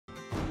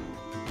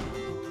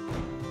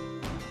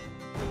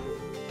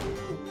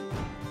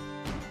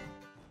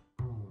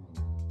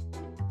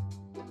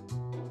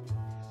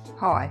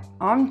Hi,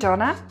 I'm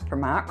Donna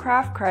from Art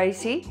Craft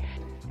Crazy,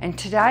 and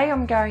today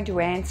I'm going to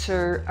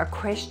answer a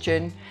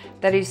question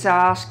that is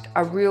asked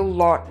a real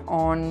lot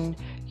on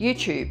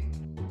YouTube.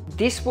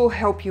 This will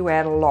help you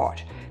out a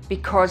lot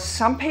because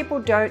some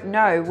people don't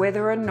know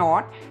whether or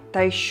not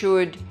they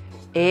should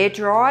air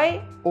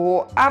dry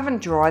or oven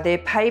dry their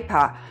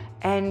paper,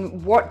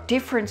 and what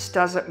difference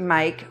does it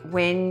make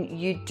when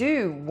you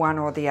do one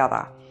or the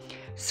other.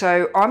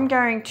 So I'm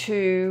going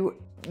to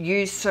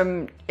use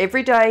some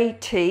everyday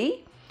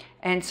tea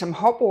and some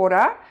hot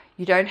water.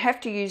 You don't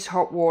have to use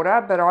hot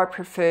water, but I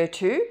prefer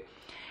to.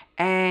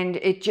 And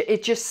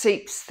it just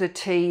seeps the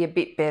tea a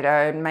bit better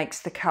and makes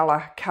the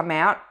colour come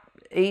out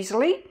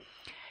easily.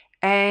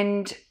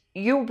 And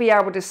you'll be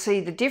able to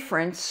see the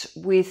difference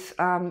with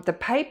the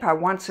paper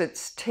once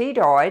it's tea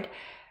dyed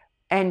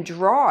and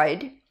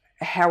dried,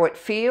 how it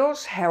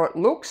feels, how it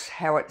looks,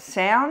 how it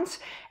sounds,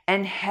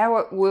 and how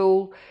it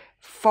will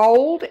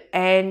fold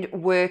and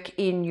work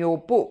in your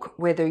book,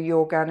 whether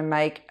you're going to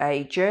make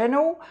a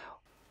journal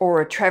or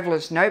a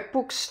traveller's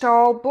notebook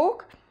style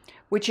book,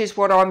 which is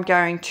what I'm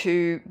going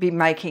to be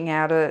making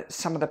out of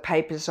some of the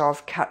papers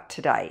I've cut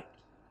today.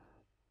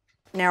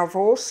 Now I've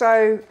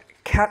also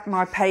cut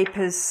my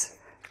papers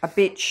a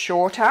bit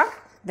shorter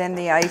than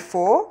the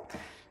A4.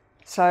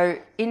 So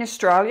in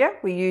Australia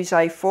we use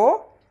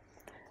A4,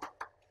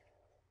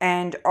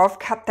 and I've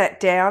cut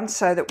that down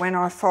so that when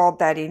I fold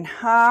that in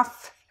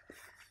half,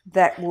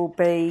 that will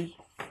be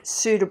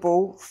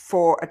suitable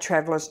for a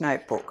traveller's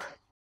notebook.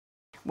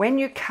 When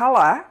you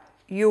colour,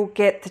 you'll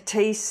get the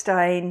tea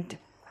stained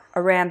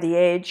around the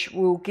edge,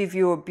 will give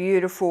you a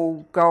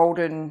beautiful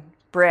golden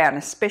brown,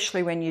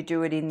 especially when you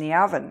do it in the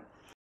oven.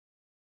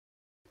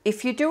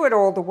 If you do it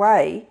all the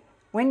way,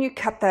 when you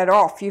cut that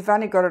off, you've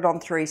only got it on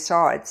three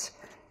sides.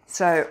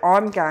 So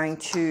I'm going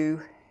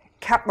to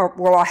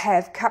I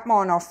have cut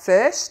mine off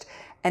first,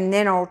 and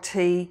then I'll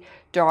tea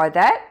dye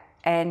that,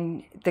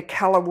 and the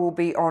colour will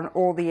be on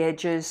all the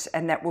edges,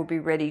 and that will be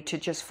ready to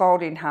just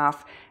fold in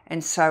half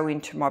and sew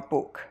into my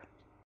book.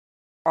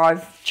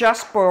 I've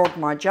just boiled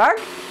my jug,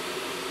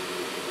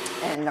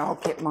 and I'll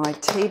get my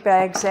tea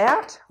bags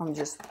out. I'm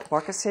just,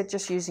 like I said,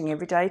 just using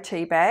everyday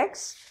tea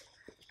bags.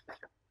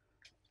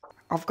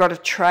 I've got a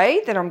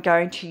tray that I'm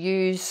going to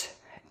use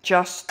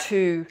just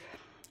to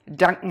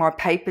dunk my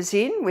papers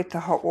in with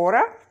the hot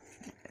water,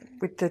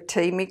 with the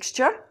tea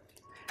mixture.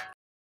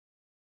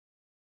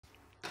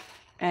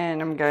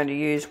 And I'm going to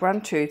use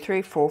 1, 2,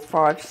 3, 4,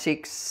 5,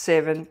 6,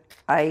 7,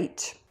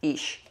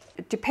 8-ish.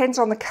 It depends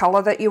on the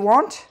colour that you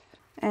want.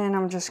 And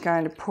I'm just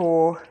going to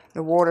pour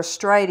the water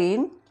straight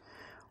in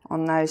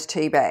on those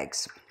tea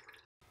bags.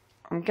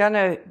 I'm going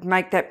to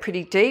make that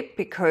pretty deep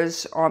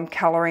because I'm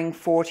colouring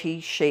 40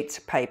 sheets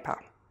of paper.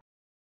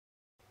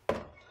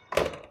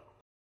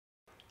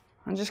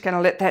 I'm just going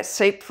to let that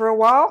seep for a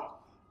while,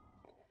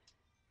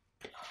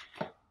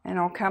 and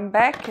I'll come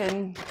back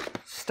and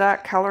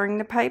start colouring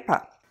the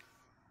paper.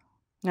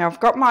 Now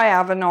I've got my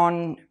oven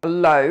on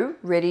low,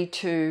 ready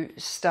to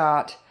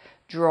start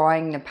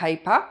drying the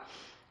paper.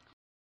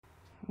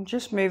 I'm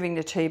just moving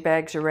the tea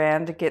bags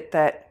around to get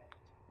that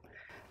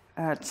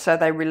so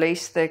they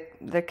release the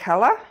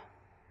colour.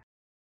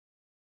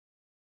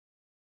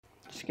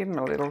 Just give them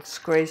a little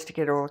squeeze to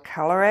get all the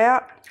colour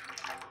out.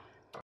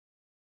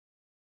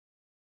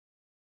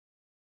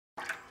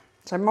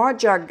 So my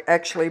jug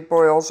actually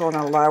boils on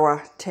a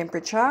lower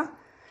temperature.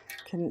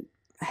 Can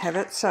have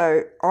it,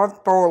 so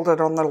I've boiled it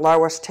on the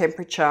lowest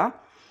temperature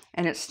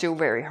and it's still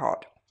very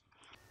hot.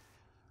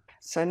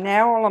 So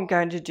now all I'm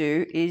going to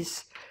do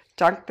is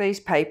dunk these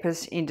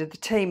papers into the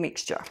tea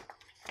mixture.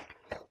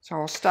 So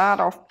I'll start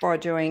off by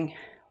doing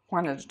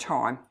one at a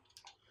time.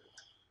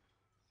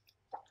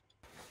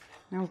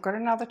 Now I've got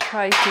another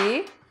tray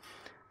here.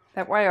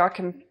 That way I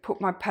can put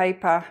my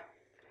paper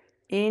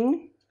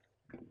in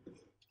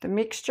the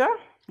mixture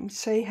and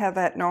see how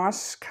that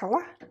nice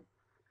colour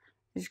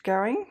is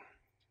going.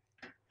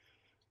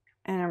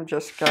 And I'm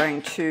just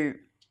going to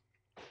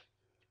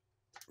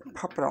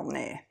pop it on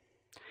there.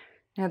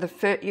 Now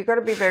you've got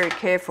to be very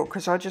careful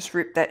because I just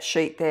ripped that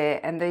sheet there,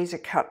 and these are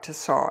cut to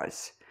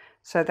size.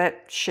 So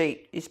that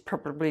sheet is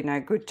probably no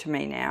good to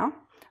me now,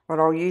 but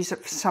I'll use it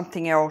for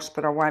something else,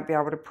 but I won't be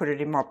able to put it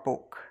in my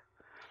book.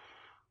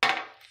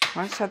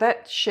 Right, so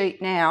that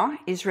sheet now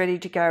is ready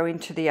to go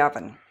into the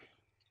oven.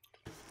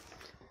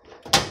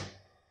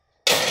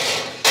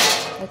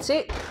 That's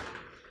it.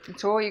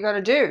 That's all you got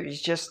to do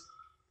is just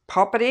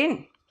pop it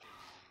in.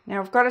 Now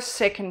I've got a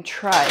second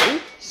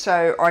tray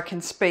so I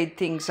can speed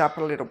things up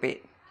a little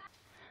bit.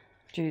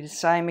 Do the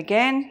same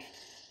again.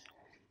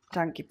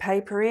 Dunk your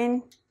paper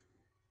in.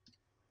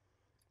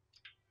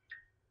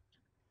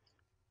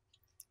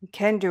 You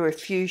can do a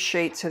few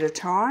sheets at a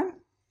time.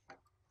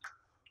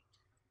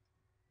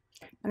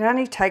 It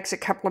only takes a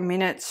couple of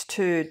minutes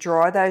to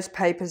dry those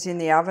papers in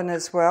the oven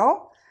as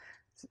well.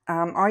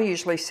 I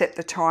usually set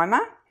the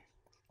timer.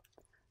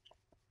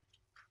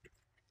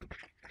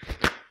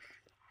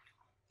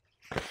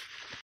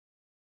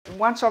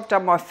 Once I've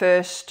done my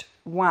first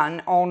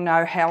one, I'll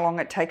know how long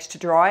it takes to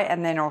dry,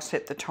 and then I'll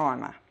set the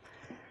timer.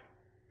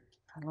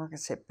 And like I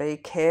said, be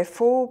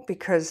careful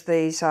because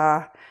these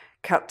are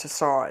cut to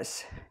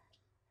size.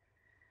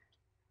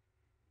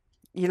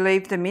 You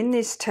leave them in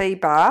this tea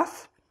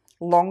bath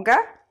longer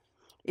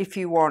if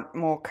you want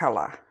more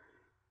colour.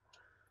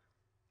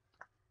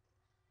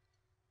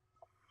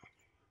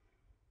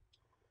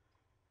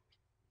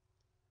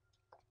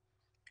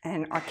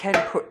 And I can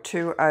put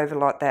 2 over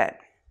like that.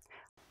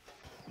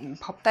 And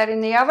pop that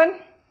in the oven.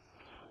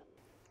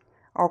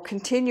 I'll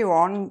continue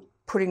on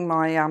putting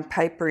my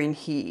paper in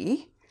here,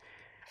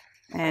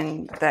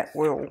 and that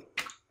will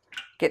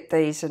get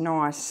these a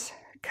nice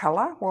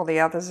colour while the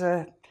others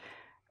are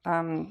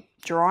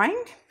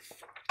drying.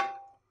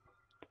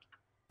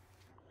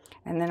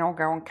 And then I'll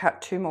go and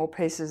cut 2 more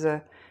pieces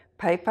of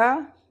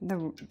paper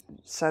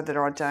so that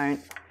I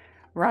don't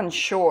run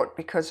short,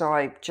 because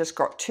I just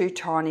got 2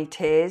 tiny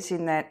tears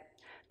in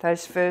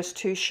those first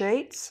 2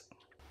 sheets.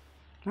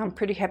 I'm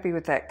pretty happy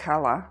with that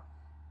colour.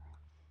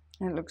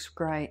 It looks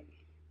great.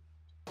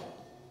 Take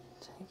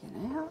it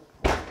out.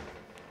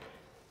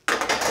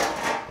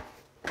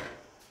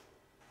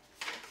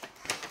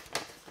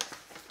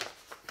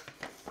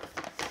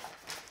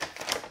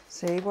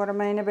 See what I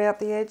mean about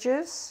the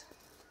edges?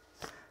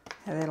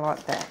 How they're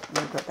like that.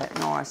 We've got that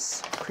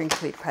nice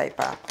crinkly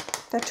paper.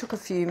 That took a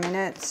few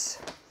minutes.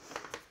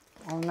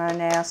 I'll know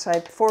now, say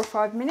 4 or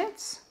 5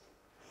 minutes.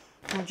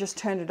 I just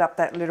turned it up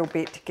that little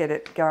bit to get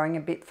it going a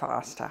bit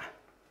faster.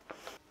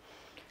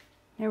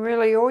 Now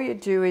really all you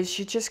do is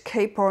you just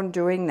keep on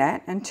doing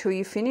that until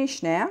you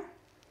finish now.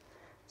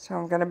 So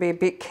I'm going to be a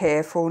bit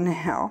careful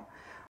now.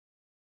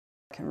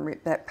 I can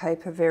rip that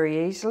paper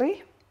very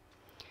easily.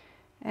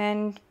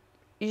 And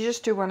you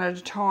just do one at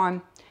a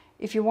time.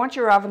 If you want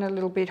your oven a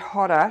little bit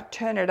hotter,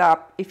 turn it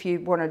up. If you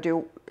want to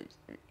do,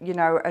 you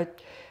know,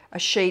 a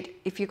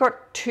sheet, if you've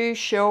got 2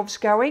 shelves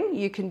going,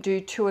 you can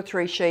do 2 or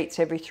 3 sheets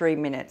every 3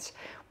 minutes.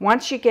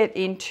 Once you get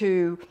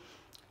into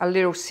a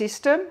little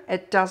system,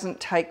 it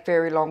doesn't take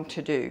very long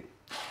to do.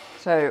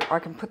 So I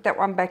can put that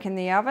one back in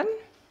the oven.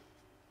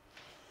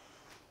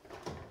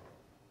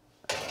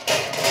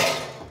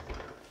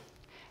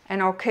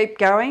 And I'll keep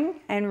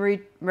going and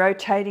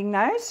rotating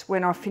those.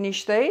 When I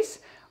finish these,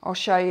 I'll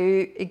show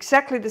you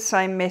exactly the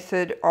same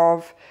method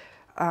of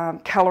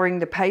colouring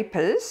the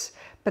papers,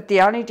 but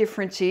the only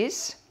difference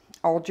is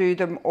I'll do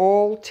them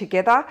all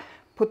together,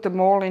 put them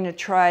all in a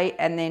tray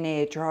and then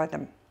air dry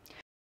them.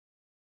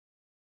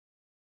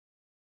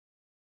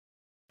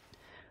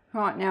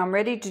 Right, now I'm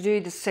ready to do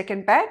the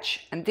second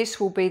batch, and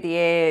this will be the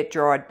air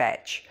dried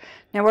batch.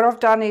 Now what I've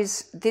done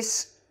is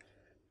this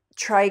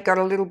tray got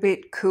a little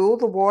bit cool,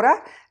 the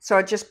water, so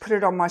I just put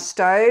it on my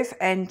stove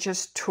and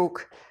just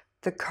took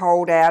the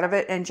cold out of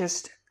it and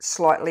just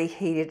slightly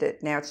heated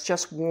it. Now it's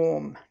just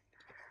warm.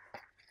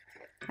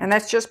 And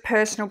that's just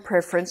personal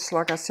preference,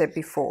 like I said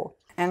before.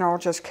 And I'll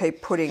just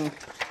keep putting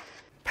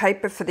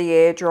paper for the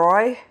air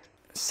dry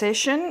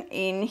session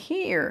in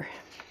here.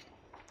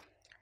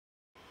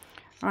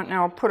 Right,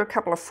 now I'll put a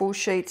couple of full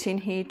sheets in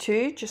here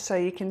too, just so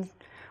you can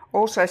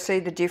also see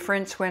the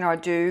difference when I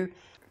do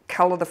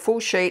colour the full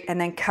sheet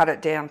and then cut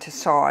it down to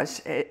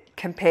size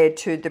compared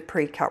to the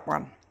pre-cut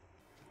one.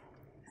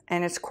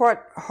 And it's quite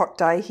a hot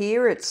day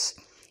here. It's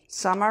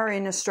summer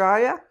in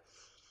Australia.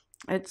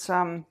 It's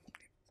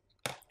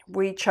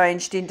we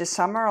changed into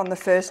summer on the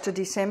 1st of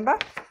December.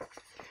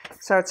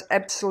 So it's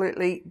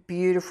absolutely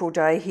beautiful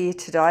day here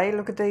today.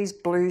 Look at these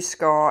blue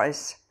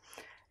skies.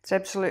 It's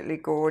absolutely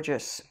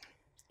gorgeous.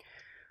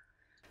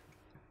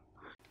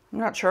 I'm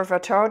not sure if I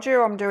told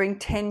you, I'm doing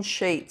 10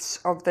 sheets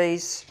of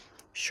these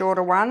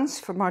shorter ones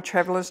for my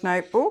traveller's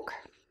notebook.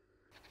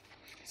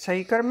 So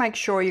you've got to make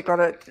sure you've got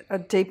a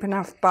deep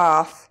enough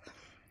bath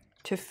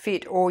to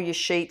fit all your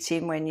sheets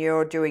in when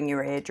you're doing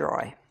your air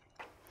dry.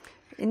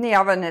 In the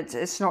oven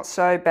it's not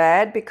so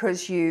bad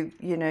because you're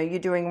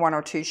doing 1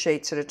 or 2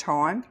 sheets at a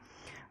time,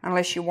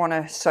 unless you want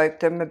to soak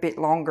them a bit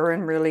longer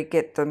and really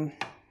get them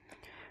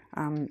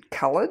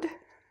coloured.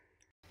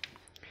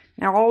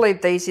 Now I'll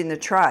leave these in the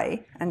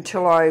tray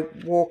until I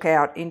walk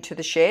out into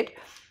the shed.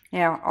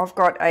 Now I've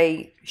got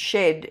a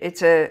shed,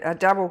 it's a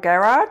double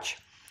garage.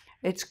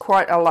 It's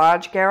quite a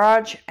large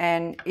garage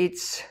and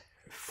it's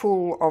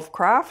full of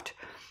craft.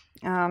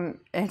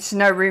 It's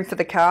no room for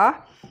the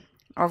car.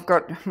 I've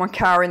got my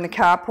car in the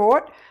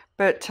carport,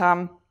 but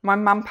my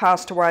mum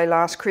passed away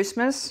last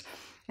Christmas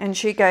and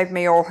she gave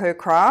me all her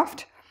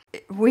craft.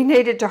 We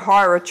needed to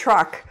hire a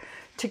truck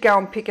to go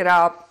and pick it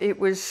up. It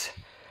was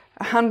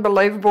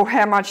unbelievable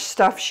how much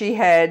stuff she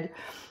had.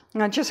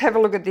 Now just have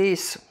a look at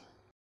this.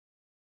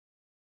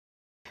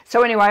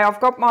 So anyway, I've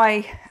got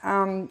my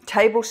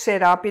table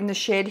set up in the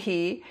shed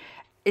here.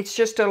 It's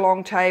just a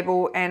long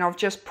table and I've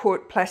just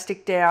put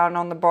plastic down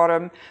on the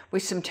bottom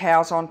with some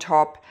towels on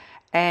top,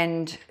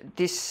 and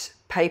this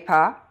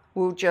paper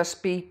will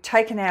just be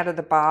taken out of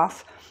the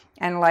bath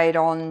and laid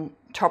on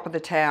top of the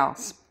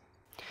towels.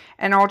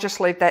 And I'll just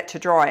leave that to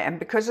dry, and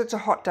because it's a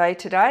hot day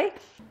today,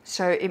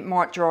 so it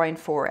might dry in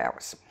 4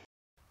 hours.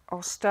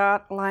 I'll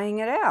start laying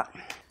it out.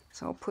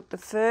 So I'll put the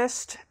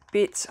first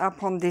bits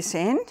up on this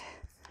end.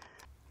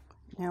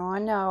 Now I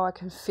know I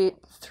can fit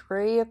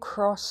 3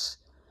 across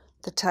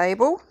the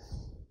table.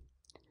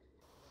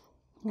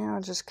 Now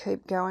I'll just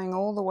keep going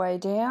all the way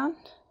down.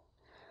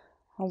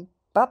 I'll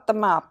butt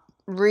them up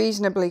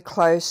reasonably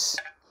close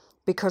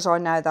because I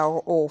know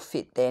they'll all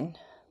fit then.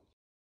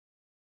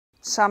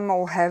 Some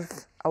will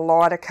have a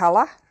lighter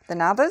colour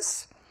than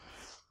others.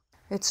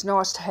 It's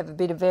nice to have a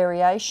bit of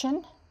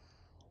variation.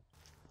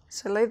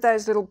 So leave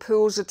those little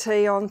pools of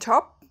tea on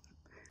top.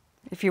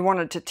 If you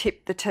wanted to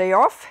tip the tea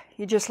off,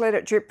 you just let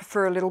it drip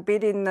for a little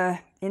bit in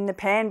the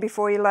pan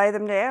before you lay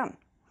them down.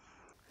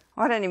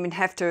 I don't even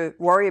have to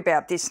worry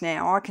about this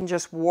now. I can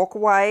just walk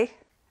away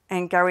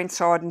and go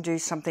inside and do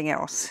something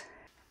else.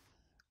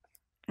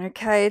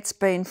 Okay, it's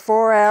been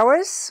 4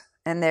 hours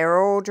and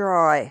they're all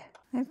dry.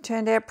 They've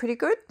turned out pretty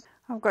good.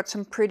 I've got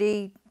some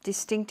pretty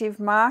distinctive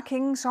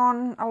markings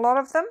on a lot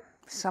of them.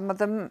 Some of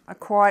them are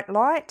quite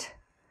light,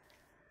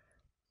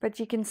 but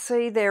you can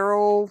see they're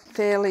all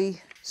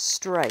fairly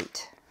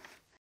straight.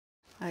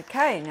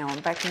 Okay, now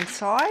I'm back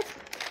inside.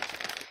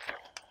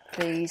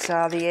 These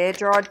are the air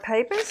dried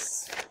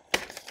papers.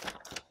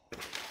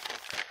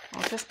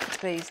 I'll just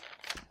put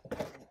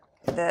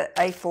the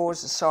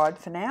A4s aside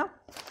for now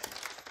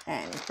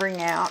and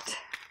bring out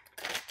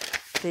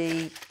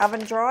the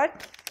oven dried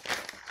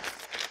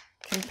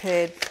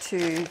compared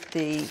to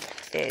the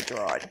air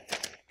dried.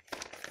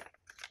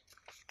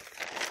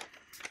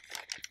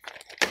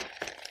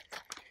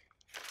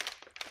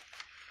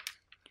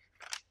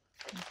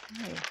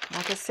 Okay.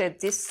 Like I said,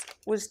 this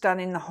was done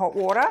in the hot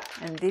water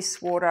and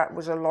this water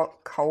was a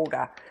lot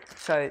colder.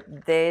 So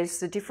there's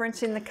the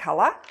difference in the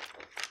colour,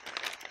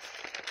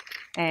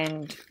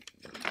 and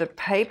the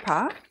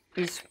paper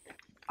is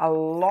a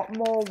lot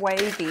more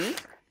wavy.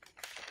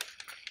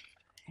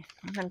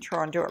 I'm going to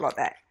try and do it like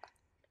that.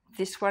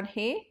 This one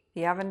here,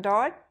 the oven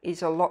dyed,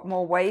 is a lot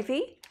more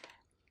wavy.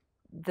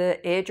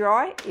 The air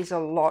dry is a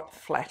lot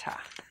flatter.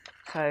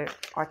 So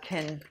I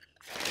can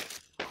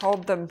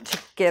hold them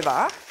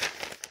together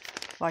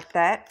like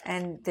that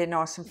and they're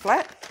nice and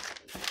flat.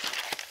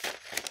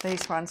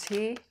 These ones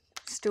here,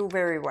 still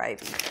very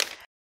wavy.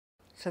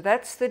 So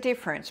that's the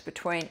difference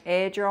between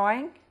air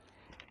drying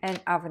and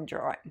oven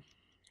drying.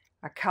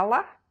 A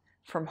colour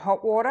from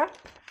hot water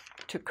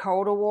to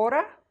colder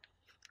water,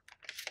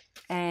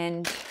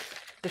 and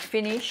the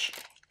finish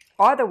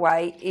either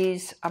way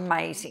is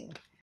amazing.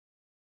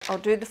 I'll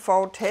do the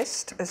fold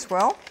test as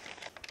well.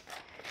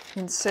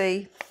 You can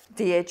see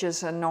the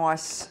edges are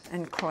nice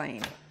and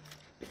clean.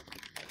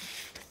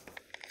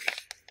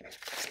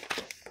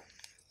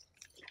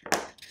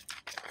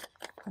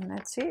 And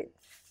that's it.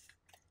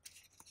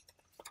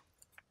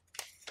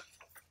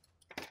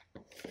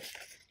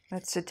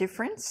 That's the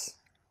difference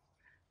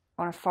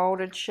on a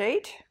folded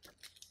sheet,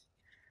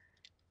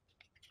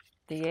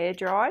 the air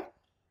dried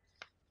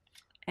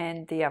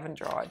and the oven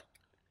dried.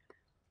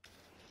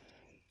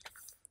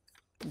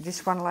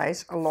 This one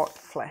lays a lot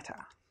flatter.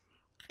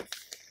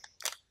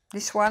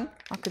 This one,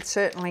 I could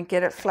certainly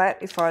get it flat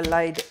if I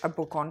laid a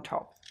book on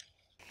top.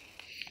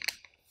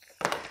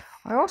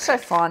 I also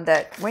find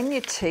that when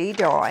you tea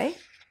dye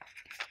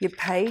your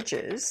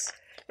pages,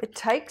 it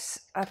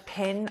takes a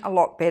pen a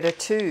lot better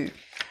too.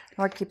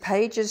 Like your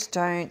pages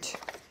don't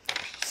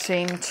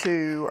seem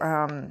to,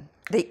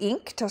 the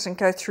ink doesn't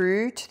go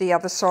through to the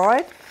other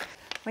side.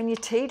 When you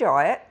tea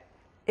dye it,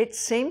 it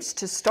seems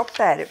to stop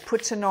that. It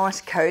puts a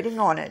nice coating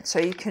on it so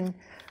you can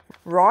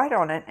write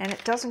on it and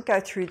it doesn't go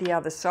through the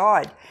other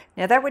side.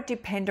 Now that would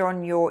depend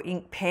on your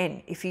ink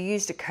pen. If you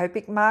used a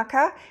Copic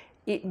marker,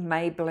 it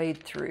may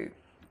bleed through,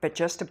 but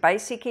just a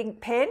basic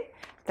ink pen,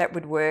 that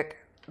would work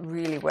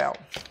really well.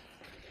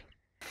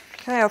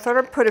 Okay, I thought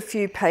I'd put a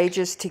few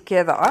pages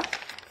together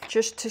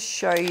just to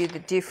show you the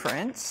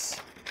difference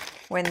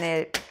when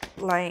they're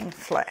laying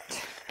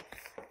flat.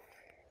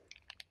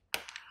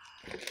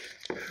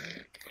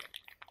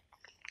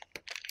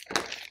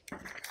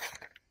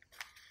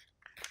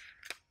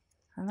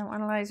 And that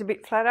one lays a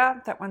bit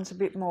flatter, that one's a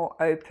bit more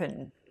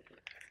open.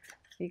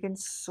 You can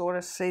sort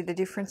of see the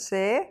difference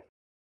there.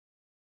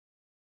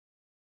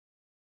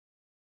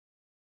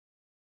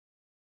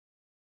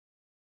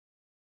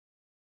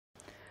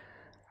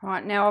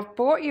 Right, now I've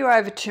brought you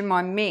over to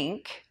my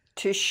Mink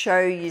to show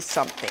you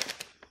something.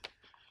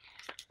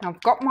 Now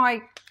I've got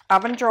my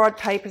oven dried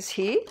papers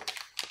here.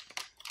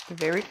 They're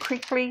very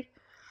crinkly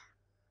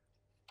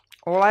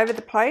all over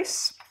the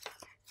place.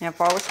 Now if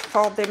I was to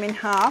fold them in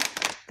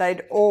half,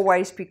 they'd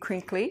always be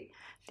crinkly.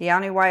 The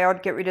only way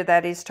I'd get rid of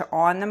that is to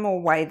iron them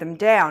or weigh them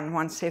down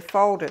once they're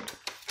folded.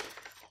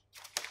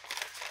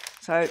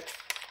 So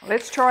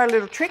let's try a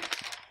little trick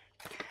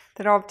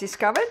that I've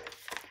discovered.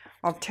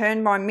 I've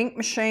turned my Mink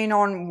machine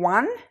on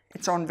 1,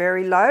 it's on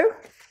very low,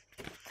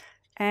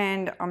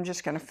 and I'm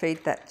just going to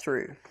feed that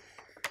through.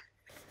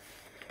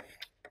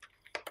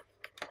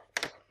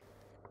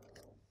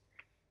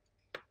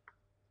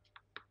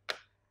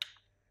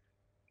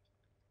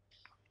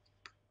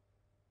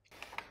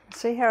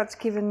 See how it's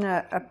given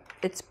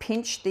it's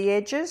pinched the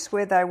edges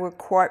where they were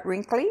quite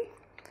wrinkly?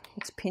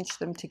 It's pinched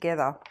them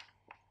together.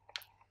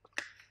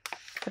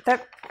 But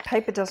that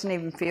paper doesn't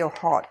even feel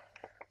hot.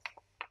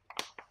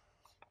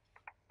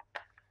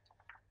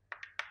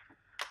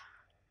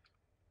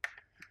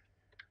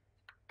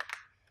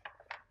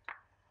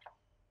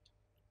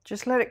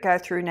 Just let it go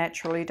through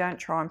naturally, don't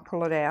try and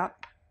pull it out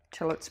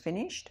till it's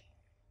finished.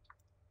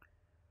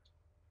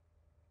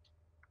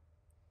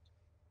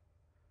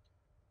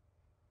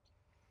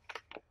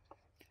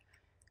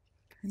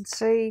 And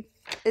see,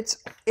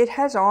 it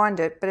has ironed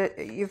it, but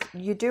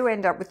you do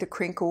end up with the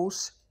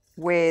crinkles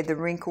where the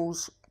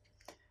wrinkles,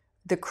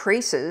 the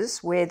creases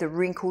where the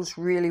wrinkles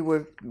really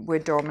were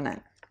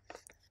dominant.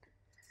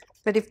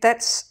 But if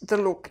that's the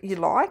look you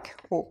like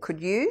or could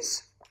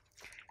use,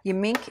 your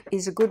mink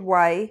is a good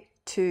way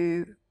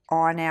to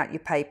iron out your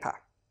paper.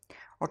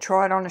 I'll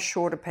try it on a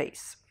shorter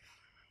piece.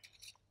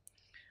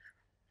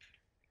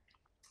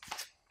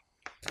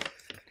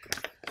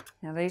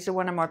 Now these are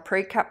one of my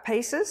pre-cut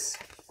pieces.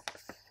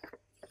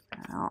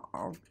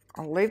 I'll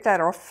leave that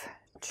off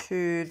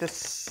to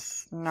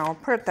this, no, I'll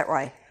put it that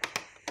way.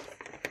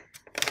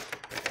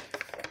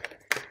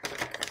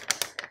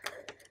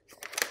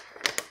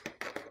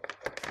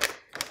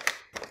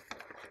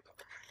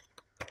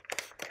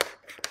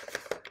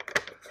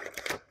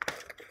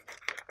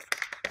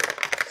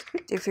 It's a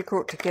bit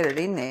difficult to get it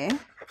in there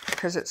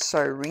because it's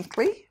so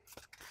wrinkly.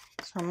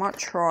 So I might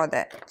try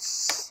that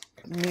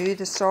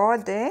smoother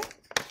side there.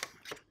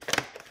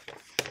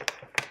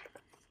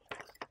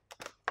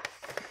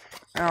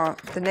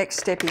 The next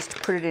step is to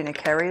put it in a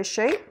carrier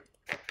sheet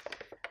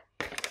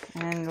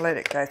and let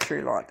it go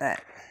through like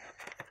that.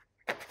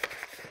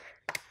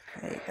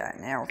 There you go,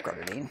 now I've got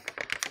it in.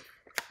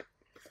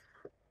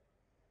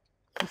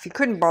 If you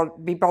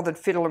couldn't be bothered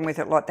fiddling with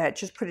it like that,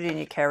 just put it in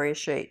your carrier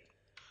sheet.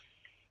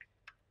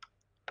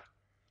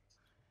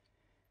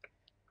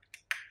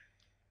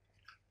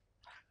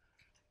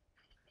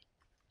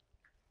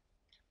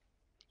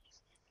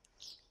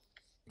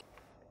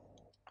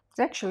 It's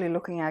actually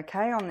looking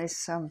okay on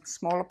this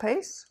smaller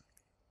piece.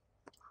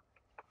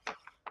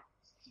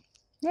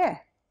 Yeah,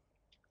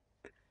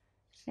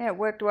 it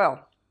worked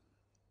well.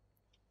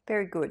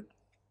 Very good.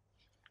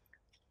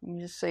 You can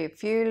just see a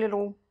few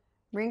little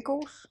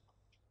wrinkles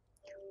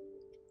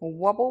or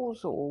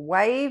wobbles or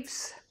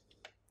waves.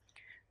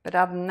 But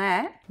other than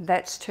that,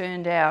 that's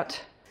turned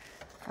out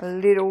a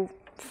little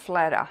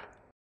flatter.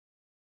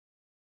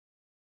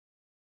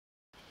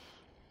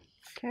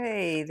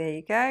 Okay, there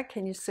you go.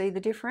 Can you see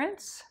the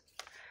difference?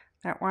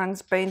 That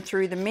one's been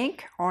through the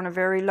mink on a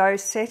very low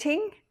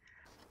setting.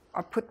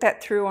 I put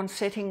that through on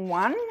setting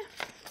 1.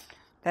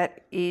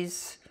 That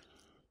is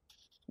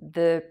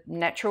the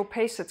natural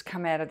piece that's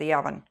come out of the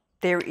oven.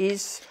 There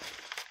is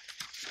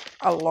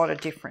a lot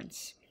of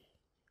difference.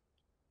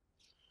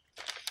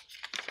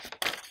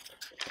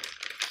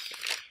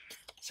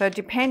 So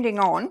depending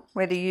on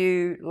whether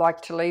you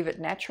like to leave it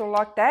natural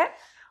like that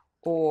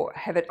or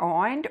have it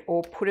ironed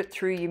or put it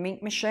through your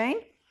mink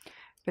machine,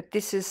 but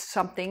this is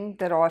something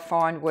that I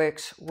find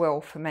works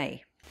well for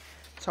me.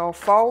 So I'll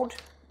fold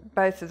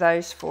both of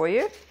those for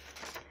you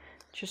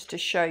just to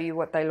show you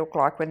what they look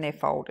like when they're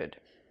folded.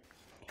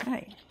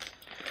 Okay,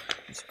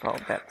 just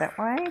fold that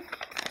way,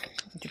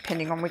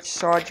 depending on which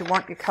side you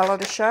want your colour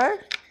to show.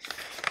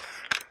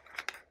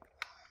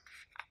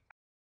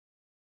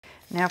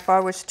 Now if I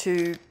was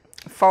to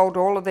fold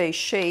all of these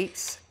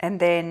sheets and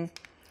then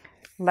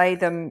lay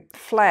them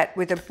flat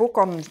with a book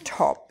on the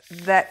top,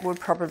 that would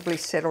probably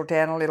settle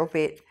down a little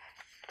bit.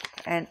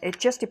 And it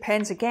just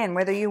depends again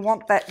whether you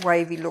want that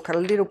wavy look, a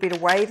little bit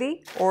of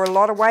wavy or a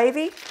lot of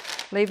wavy.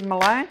 Leave them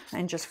alone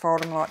and just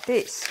fold them like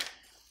this.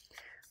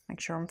 Make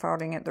sure I'm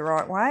folding it the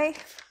right way.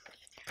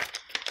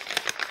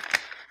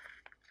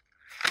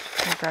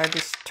 I'll go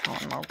this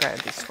time, I'll go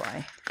this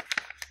way.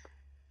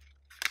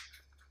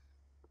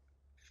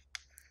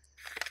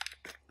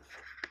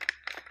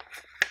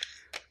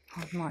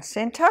 Hold my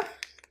centre.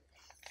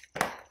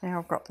 Now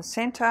I've got the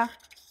centre,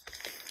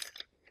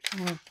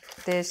 and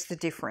there's the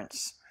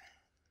difference.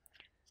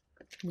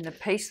 And the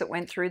piece that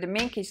went through the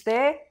mink is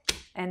there,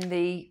 and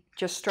the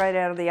just straight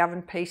out of the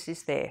oven piece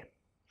is there.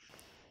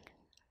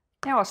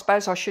 Now I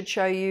suppose I should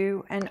show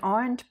you an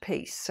ironed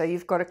piece, so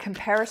you've got a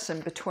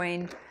comparison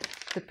between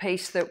the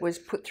piece that was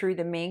put through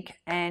the mink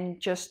and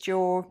just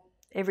your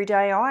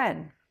everyday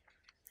iron.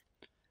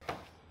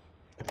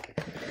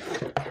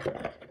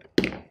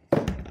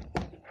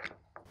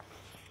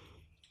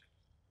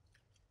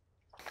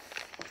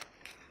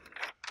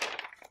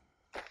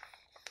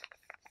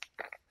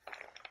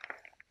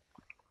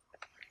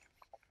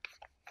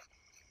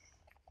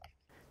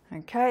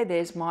 Okay,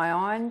 there's my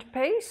ironed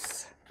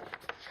piece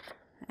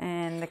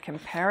and the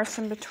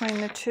comparison between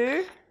the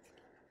two.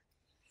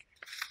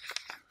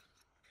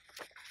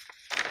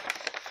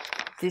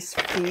 This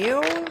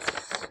feels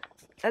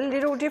a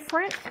little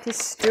different. This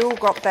still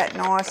got that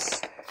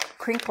nice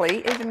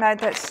crinkly, even though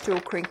that's still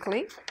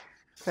crinkly,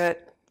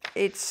 but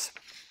it's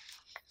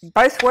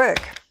both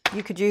work.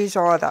 You could use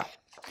either.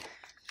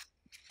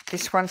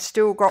 This one's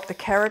still got the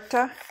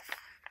character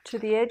to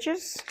the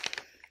edges,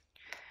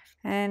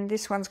 and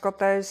this one's got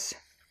those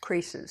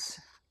creases.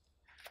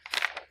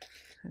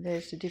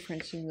 There's the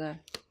difference in the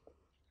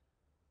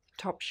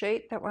top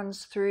sheet. That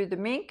one's through the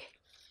mink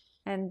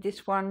and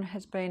this one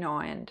has been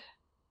ironed.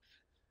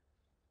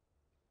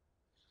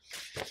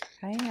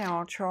 Okay, now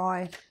I'll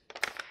try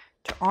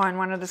to iron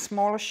one of the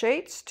smaller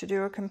sheets to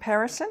do a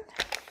comparison.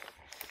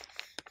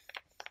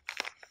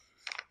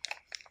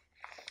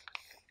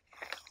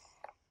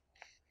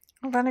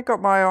 I've only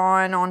got my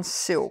iron on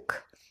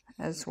silk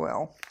as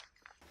well.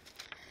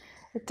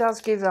 It does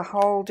give a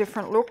whole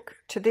different look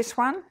to this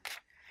one.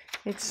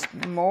 It's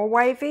more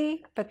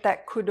wavy, but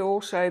that could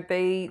also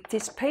be,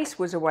 this piece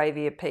was a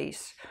wavier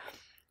piece.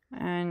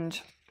 And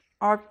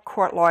I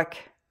quite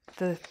like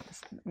the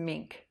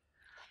mink.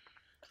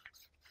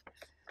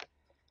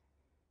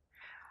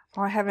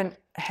 I haven't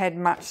had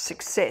much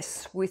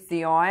success with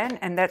the iron,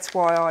 and that's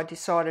why I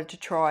decided to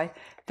try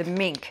the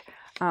mink.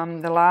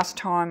 The last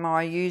time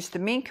I used the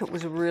mink, it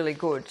was really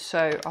good,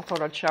 so I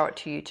thought I'd show it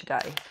to you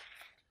today.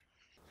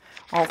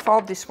 I'll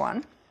fold this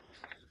one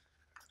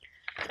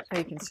so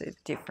you can see the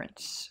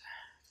difference.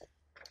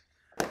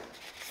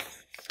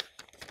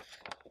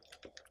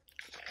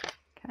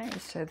 Okay,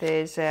 so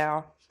there's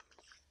our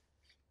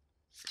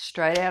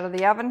straight out of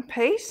the oven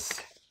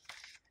piece,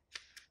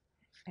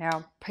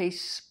 our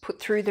piece put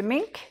through the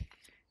mink,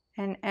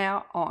 and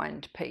our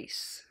ironed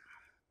piece.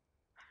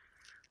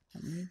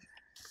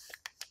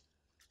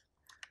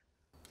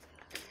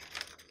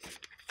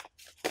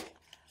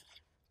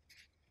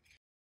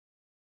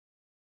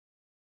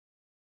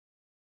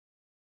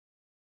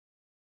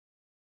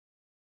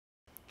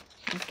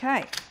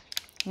 Okay,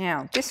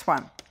 now this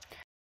one,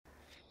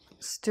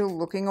 still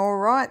looking all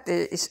right.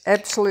 There is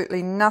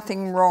absolutely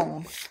nothing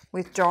wrong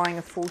with dyeing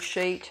a full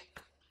sheet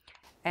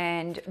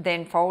and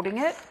then folding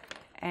it,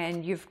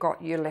 and you've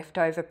got your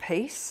leftover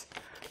piece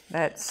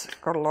that's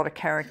got a lot of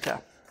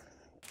character.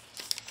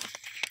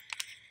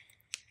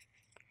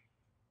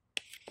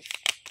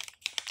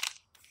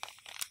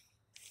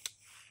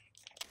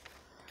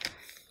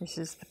 This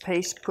is the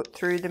piece put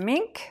through the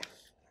mink.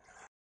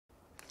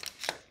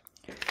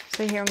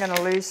 See here, I'm going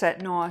to lose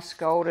that nice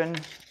golden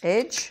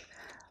edge.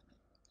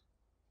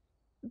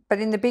 But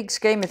in the big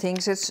scheme of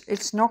things,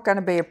 it's not going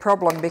to be a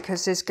problem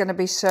because there's going to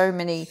be so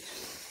many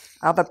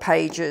other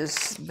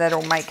pages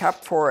that'll make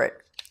up for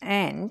it.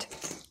 And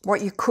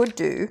what you could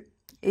do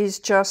is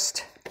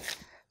just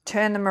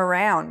turn them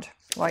around.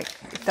 Like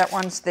if that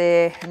one's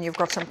there and you've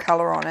got some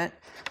colour on it,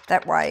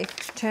 that way,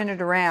 turn it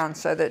around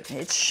so that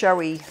it's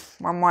showy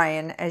one way,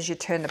 and as you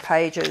turn the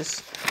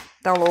pages,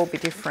 they'll all be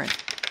different.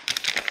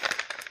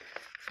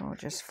 I'll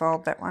just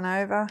fold that one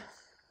over.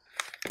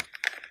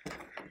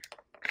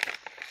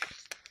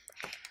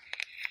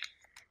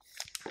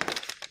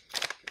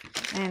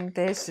 And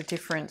there's the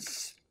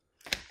difference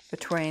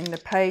between the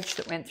page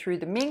that went through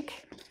the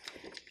mink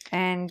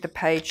and the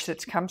page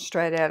that's come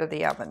straight out of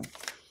the oven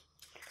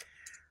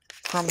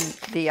from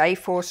the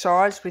A4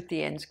 size with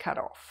the ends cut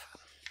off.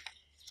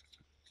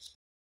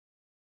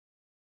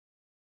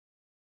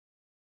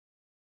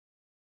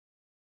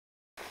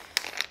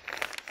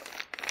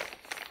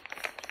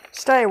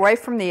 Stay away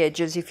from the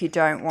edges if you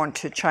don't want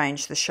to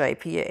change the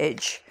shape of your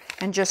edge,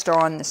 and just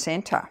iron the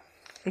centre.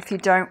 If you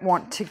don't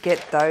want to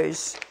get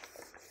those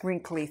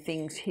wrinkly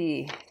things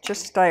here,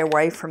 just stay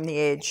away from the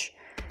edge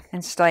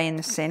and stay in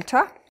the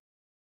centre.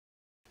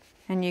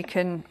 And you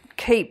can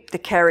keep the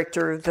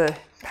character of the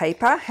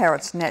paper, how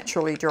it's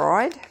naturally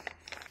dried.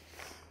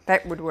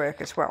 That would work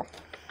as well.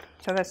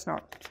 So that's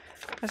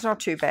not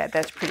too bad,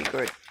 that's pretty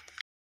good.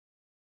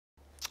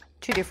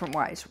 Two different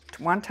ways.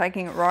 One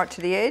taking it right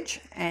to the edge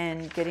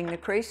and getting the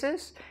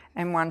creases,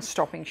 and one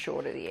stopping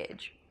short of the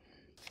edge.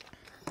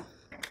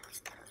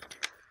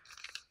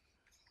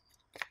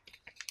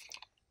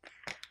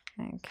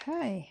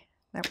 Okay,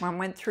 that one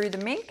went through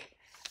the mink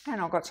and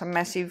I've got some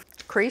massive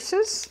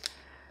creases,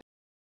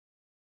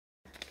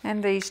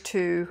 and these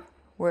two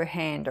were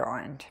hand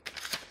ironed.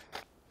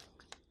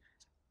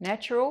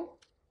 Natural,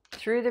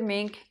 through the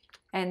mink,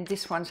 and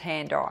this one's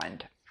hand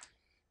ironed.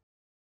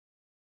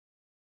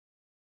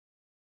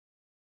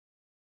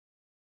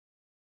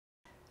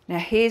 Now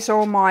here's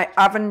all my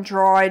oven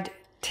dried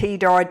tea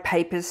dyed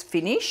papers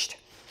finished.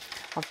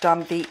 I've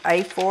done the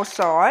A4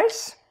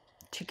 size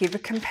to give a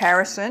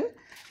comparison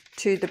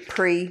to the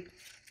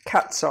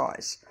pre-cut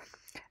size.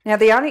 Now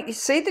you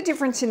see the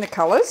difference in the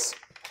colours?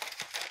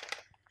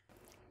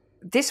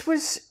 This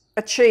was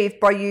achieved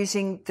by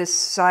using the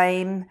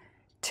same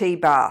tea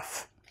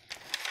bath.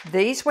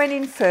 These went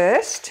in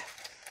first,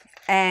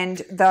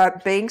 and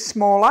being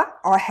smaller,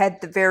 I had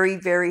the very,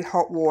 very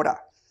hot water.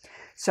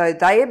 So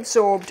they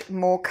absorbed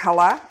more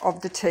colour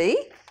of the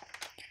tea,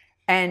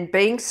 and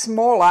being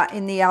smaller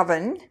in the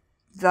oven,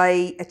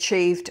 they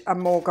achieved a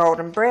more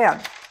golden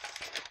brown.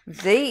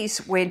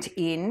 These went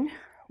in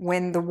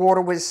when the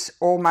water was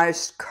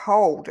almost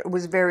cold. It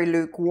was very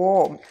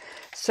lukewarm.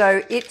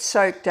 So it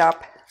soaked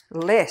up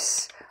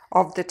less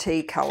of the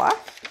tea colour,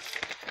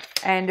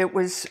 and it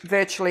was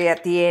virtually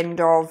at the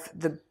end of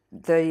the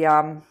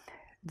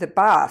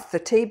bath, the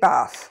tea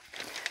bath.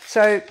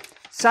 So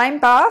same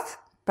bath,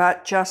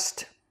 but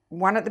just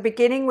one at the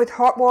beginning with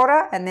hot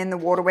water, and then the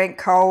water went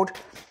cold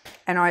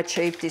and I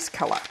achieved this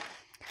colour.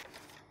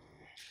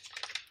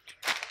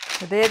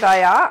 So there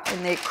they are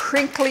in their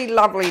crinkly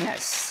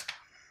loveliness.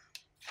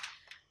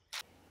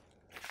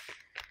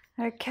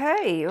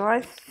 Okay, well,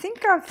 I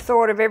think I've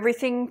thought of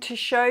everything to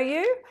show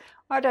you.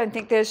 I don't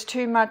think there's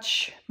too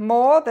much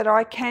more that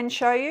I can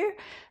show you.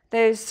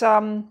 There's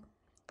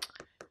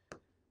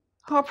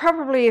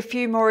probably a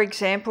few more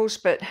examples,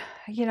 but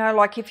you know,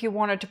 like if you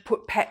wanted to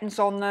put patterns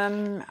on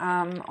them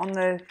on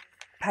the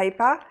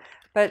paper,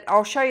 but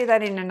I'll show you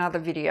that in another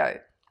video.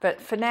 But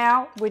for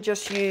now, we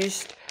just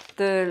used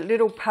the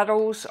little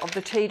puddles of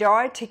the tea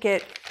dye to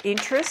get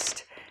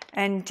interest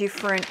and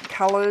different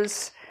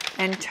colours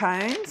and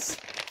tones.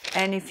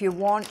 And if you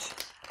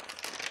want,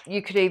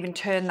 you could even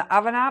turn the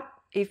oven up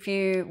if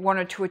you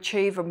wanted to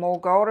achieve a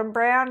more golden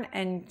brown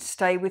and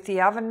stay with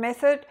the oven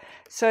method.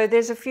 So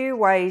there's a few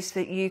ways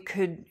that you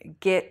could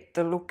get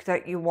the look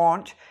that you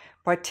want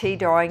by tea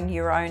dyeing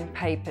your own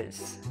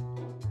papers.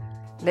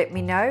 Let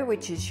me know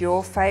which is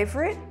your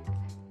favourite,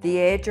 the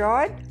air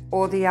dried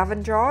or the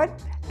oven dried,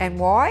 and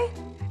why.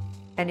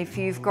 And if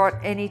you've got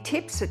any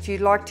tips that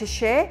you'd like to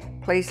share,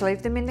 please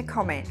leave them in the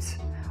comments.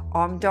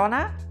 I'm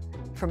Donna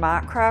from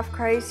Art Craft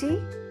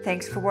Crazy.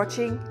 Thanks for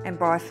watching and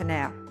bye for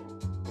now.